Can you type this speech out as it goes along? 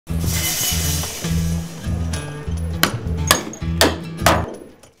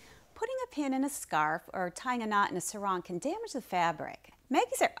pin in a scarf or tying a knot in a sarong can damage the fabric.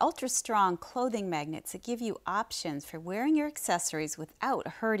 Maggies are ultra-strong clothing magnets that give you options for wearing your accessories without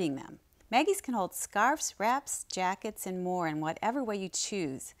hurting them. Maggies can hold scarves, wraps, jackets, and more in whatever way you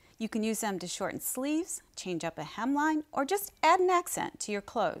choose. You can use them to shorten sleeves, change up a hemline, or just add an accent to your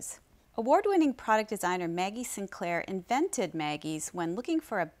clothes. Award-winning product designer Maggie Sinclair invented Maggies when looking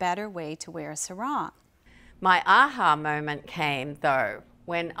for a better way to wear a sarong. My aha moment came, though,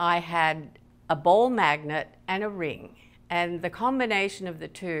 when I had a ball magnet and a ring, and the combination of the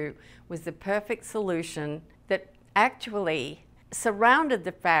two was the perfect solution that actually surrounded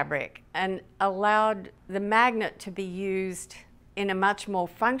the fabric and allowed the magnet to be used in a much more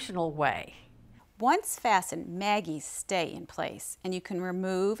functional way. Once fastened, Maggies stay in place, and you can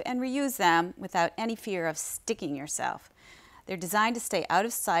remove and reuse them without any fear of sticking yourself. They're designed to stay out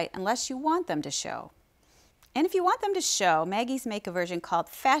of sight unless you want them to show. And if you want them to show, Maggies make a version called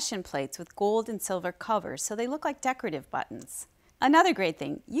fashion plates with gold and silver covers, so they look like decorative buttons. Another great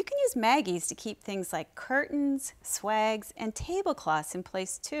thing, you can use Maggies to keep things like curtains, swags, and tablecloths in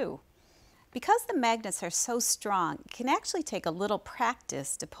place too. Because the magnets are so strong, it can actually take a little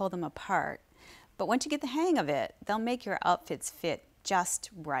practice to pull them apart. But once you get the hang of it, they'll make your outfits fit just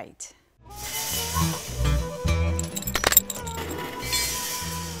right.